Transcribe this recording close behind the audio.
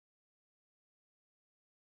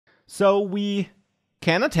So we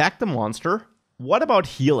can attack the monster. What about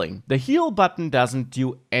healing? The heal button doesn't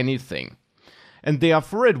do anything. And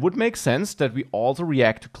therefore it would make sense that we also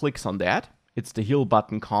react to clicks on that. It's the heal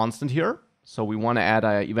button constant here. So we want to add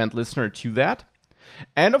an event listener to that.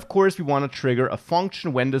 And of course we want to trigger a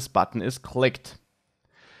function when this button is clicked.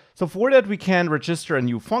 So for that we can register a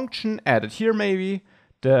new function, add it here maybe,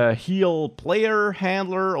 the heal player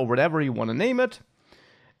handler or whatever you want to name it.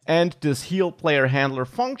 And this heal player handler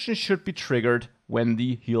function should be triggered when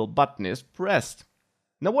the heal button is pressed.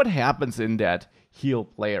 Now what happens in that heal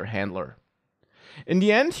player handler? In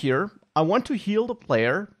the end here, I want to heal the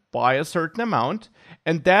player by a certain amount,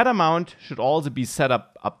 and that amount should also be set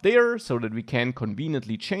up there so that we can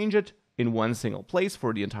conveniently change it in one single place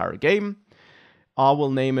for the entire game. I will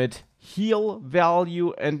name it heal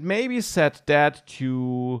value and maybe set that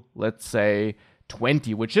to, let's say,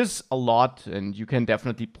 20, which is a lot, and you can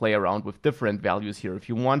definitely play around with different values here if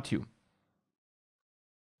you want to.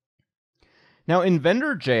 Now in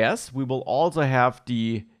Vendor.js, we will also have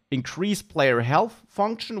the increase player health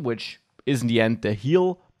function, which is in the end the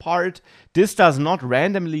heal part. This does not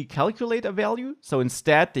randomly calculate a value, so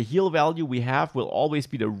instead the heal value we have will always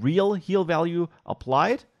be the real heal value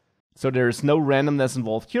applied. So there is no randomness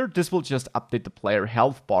involved here. This will just update the player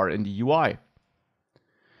health bar in the UI.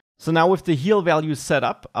 So now with the heal value set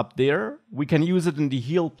up there, we can use it in the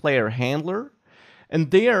heal player handler.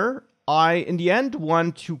 And there, I, in the end,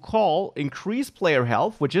 want to call increase player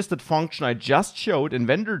health, which is that function I just showed in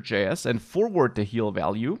Vendor.js, and forward the heal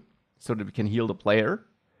value so that we can heal the player.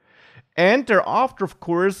 And thereafter, of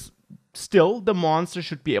course, still the monster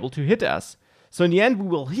should be able to hit us. So in the end, we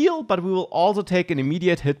will heal, but we will also take an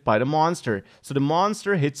immediate hit by the monster. So the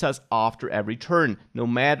monster hits us after every turn, no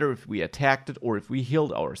matter if we attacked it or if we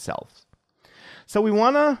healed ourselves. So we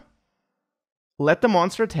want to let the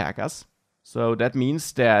monster attack us. So that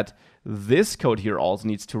means that this code here also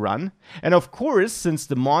needs to run. And of course, since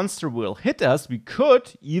the monster will hit us, we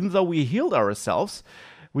could, even though we healed ourselves,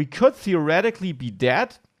 we could theoretically be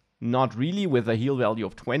dead. Not really, with a heal value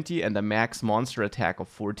of 20 and a max monster attack of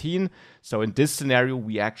 14. So in this scenario,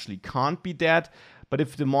 we actually can't be dead. But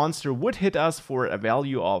if the monster would hit us for a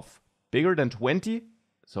value of bigger than 20,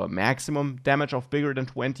 so a maximum damage of bigger than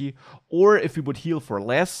 20, or if we would heal for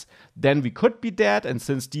less, then we could be dead. And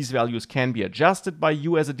since these values can be adjusted by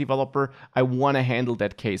you as a developer, I want to handle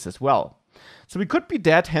that case as well. So we could be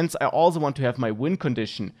dead, hence I also want to have my win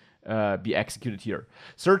condition be executed here.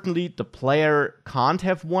 Certainly the player can't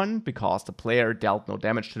have won because the player dealt no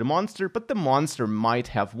damage to the monster, but the monster might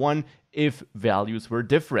have won if values were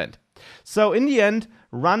different. So in the end,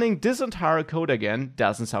 running this entire code again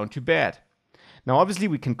doesn't sound too bad. Now obviously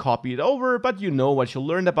we can copy it over, but you know what you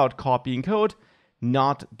learned about copying code,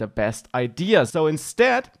 not the best idea. So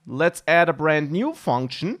instead, let's add a brand new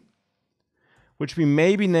function, which we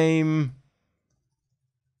maybe name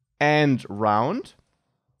AndRound.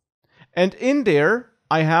 And in there,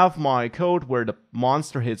 I have my code where the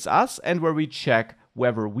monster hits us and where we check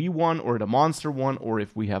whether we won or the monster won, or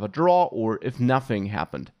if we have a draw, or if nothing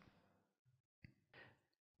happened.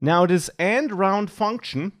 Now this AndRound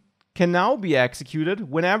function can now be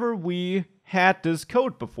executed whenever we had this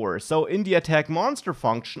code before. So in the attack monster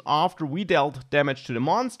function, after we dealt damage to the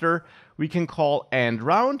monster, we can call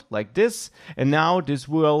AndRound like this. And now this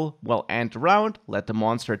will, well, AndRound, let the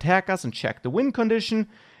monster attack us and check the win condition.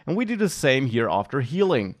 And we do the same here after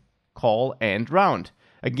healing. Call AndRound.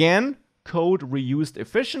 Again, code reused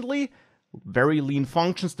efficiently, very lean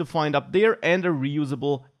functions defined up there, and a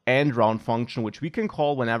reusable AndRound function, which we can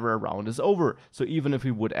call whenever a round is over. So even if we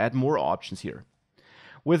would add more options here.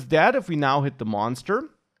 With that, if we now hit the monster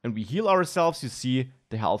and we heal ourselves, you see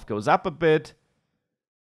the health goes up a bit.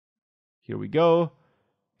 Here we go.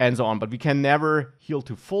 And so on. But we can never heal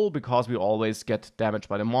to full because we always get damaged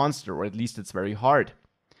by the monster, or at least it's very hard.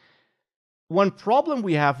 One problem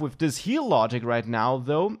we have with this heal logic right now,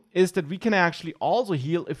 though, is that we can actually also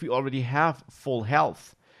heal if we already have full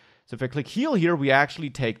health. So if I click heal here, we actually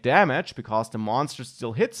take damage because the monster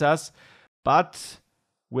still hits us, but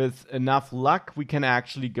with enough luck, we can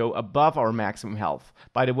actually go above our maximum health.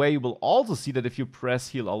 By the way, you will also see that if you press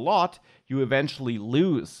heal a lot, you eventually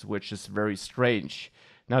lose, which is very strange.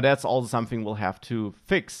 Now that's also something we'll have to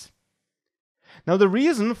fix. Now the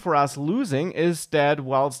reason for us losing is that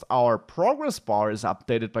whilst our progress bar is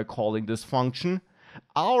updated by calling this function,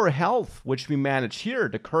 our health, which we manage here,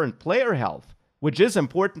 the current player health, which is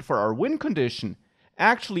important for our win condition,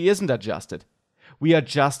 actually isn't adjusted. We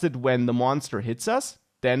adjust it when the monster hits us,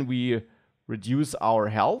 then we reduce our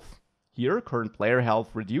health. Here, current player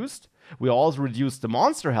health reduced. We also reduce the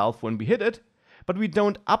monster health when we hit it. but we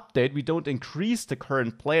don't update, we don't increase the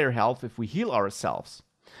current player health if we heal ourselves.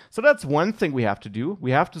 So that's one thing we have to do.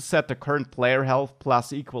 We have to set the current player health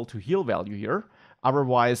plus equal to heal value here.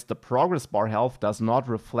 Otherwise, the progress bar health does not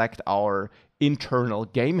reflect our internal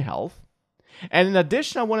game health. And in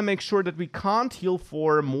addition, I want to make sure that we can't heal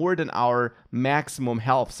for more than our maximum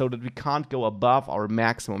health, so that we can't go above our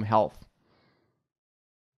maximum health.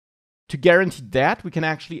 To guarantee that, we can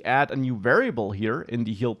actually add a new variable here in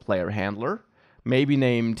the heal player handler, maybe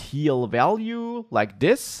named heal value, like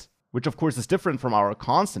this, which of course is different from our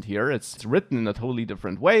constant here. It's written in a totally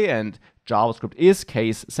different way, and JavaScript is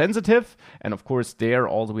case sensitive. And of course there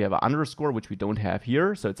also we have an underscore, which we don't have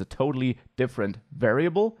here. So it's a totally different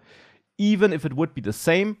variable. Even if it would be the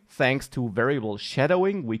same, thanks to variable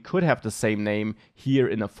shadowing, we could have the same name here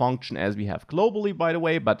in a function as we have globally, by the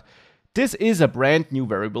way, but this is a brand new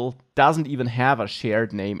variable, doesn't even have a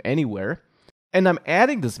shared name anywhere. And I'm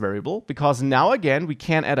adding this variable because now again, we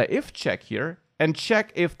can add a if check here and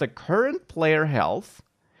check if the current player health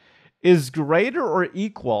is greater or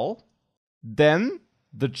equal than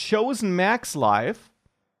the chosen max life,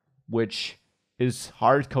 which is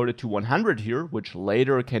hard-coded to 100 here, which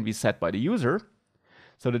later can be set by the user.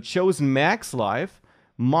 So the chosen max life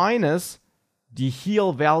minus the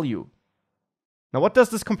heal value. Now what does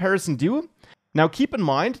this comparison do? Now keep in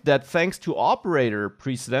mind that thanks to operator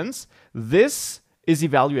precedence, this is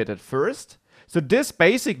evaluated first. So this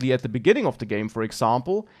basically at the beginning of the game, for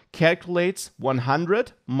example, calculates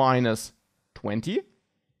 100 minus 20,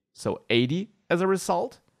 so 80 as a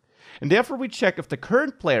result. And therefore we check if the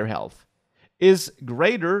current player health is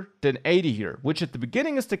greater than 80 here, which at the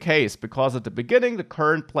beginning is the case, because at the beginning the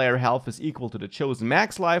current player health is equal to the chosen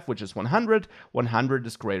max life, which is 100. 100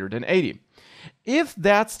 is greater than 80. If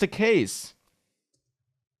that's the case,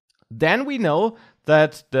 then we know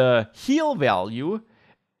that the heal value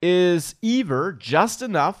is either just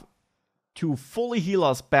enough to fully heal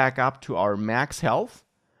us back up to our max health,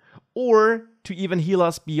 or to even heal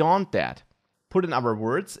us beyond that. Put in other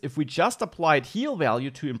words, if we just applied heal value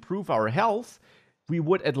to improve our health, we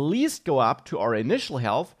would at least go up to our initial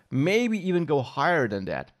health, maybe even go higher than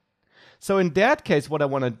that. So in that case, what I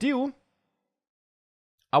want to do,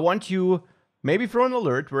 I want to maybe throw an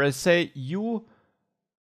alert where I say you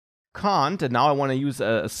can't, and now I want to use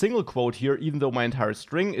a single quote here, even though my entire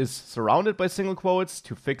string is surrounded by single quotes.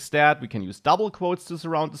 To fix that, we can use double quotes to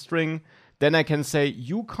surround the string. Then I can say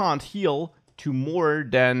you can't heal to more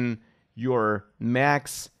than your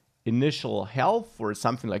max initial health or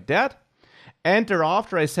something like that. And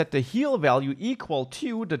thereafter I set the heal value equal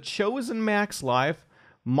to the chosen max life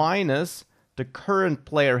minus the current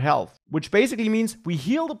player health, which basically means we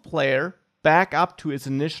heal the player back up to its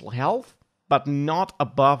initial health, but not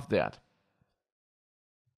above that.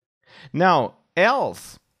 Now,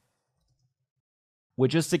 else,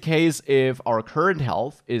 which is the case if our current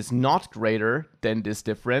health is not greater than this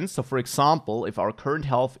difference. So for example, if our current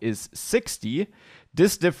health is 60,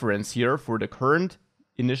 this difference here for the current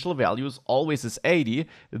initial values always is 80.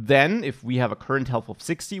 Then if we have a current health of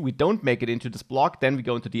 60, we don't make it into this block, then we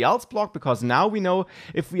go into the else block, because now we know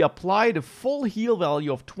if we apply the full heal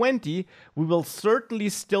value of 20, we will certainly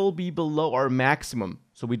still be below our maximum.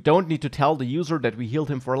 So we don't need to tell the user that we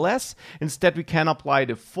healed him for less. Instead, we can apply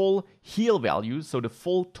the full heal value, so the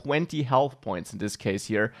full 20 health points in this case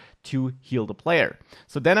here, to heal the player.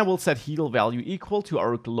 So then I will set heal value equal to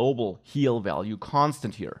our global heal value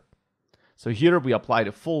constant here. So here we apply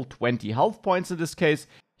the full 20 health points in this case.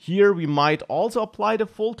 Here we might also apply the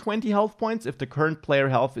full 20 health points if the current player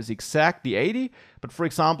health is exactly 80. But for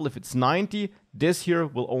example, if it's 90, this here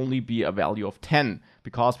will only be a value of 10,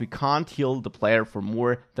 because we can't heal the player for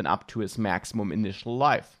more than up to his maximum initial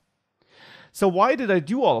life. So why did I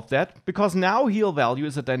do all of that? Because now heal value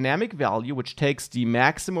is a dynamic value which takes the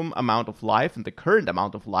maximum amount of life and the current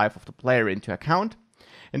amount of life of the player into account.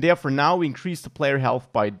 And therefore now we increase the player health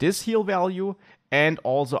by this heal value and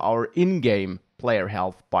also our in-game player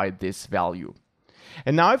health by this value.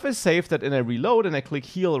 And now if I save that and I reload and I click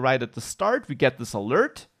heal right at the start, we get this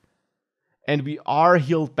alert. And we are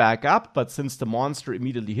healed back up, but since the monster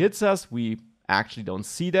immediately hits us, we actually don't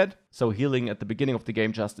see that. So healing at the beginning of the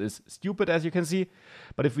game just is stupid, as you can see.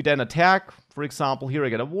 But if we then attack, for example, here I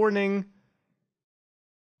get a warning.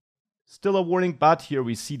 Still a warning, but here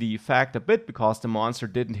we see the effect a bit because the monster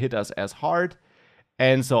didn't hit us as hard,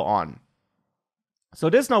 and so on. So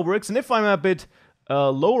this now works, and if I'm a bit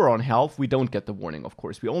lower on health, we don't get the warning, of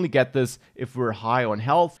course. We only get this if we're high on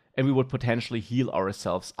health, and we would potentially heal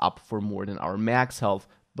ourselves up for more than our max health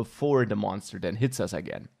before the monster then hits us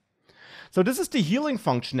again. So this is the healing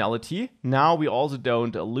functionality. Now we also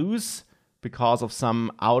don't lose because of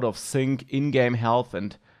some out of sync in-game health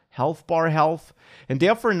and health bar health. And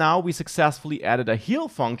therefore now we successfully added a heal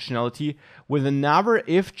functionality with another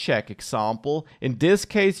if check example, in this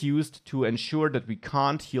case used to ensure that we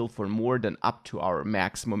can't heal for more than up to our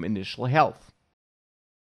maximum initial health.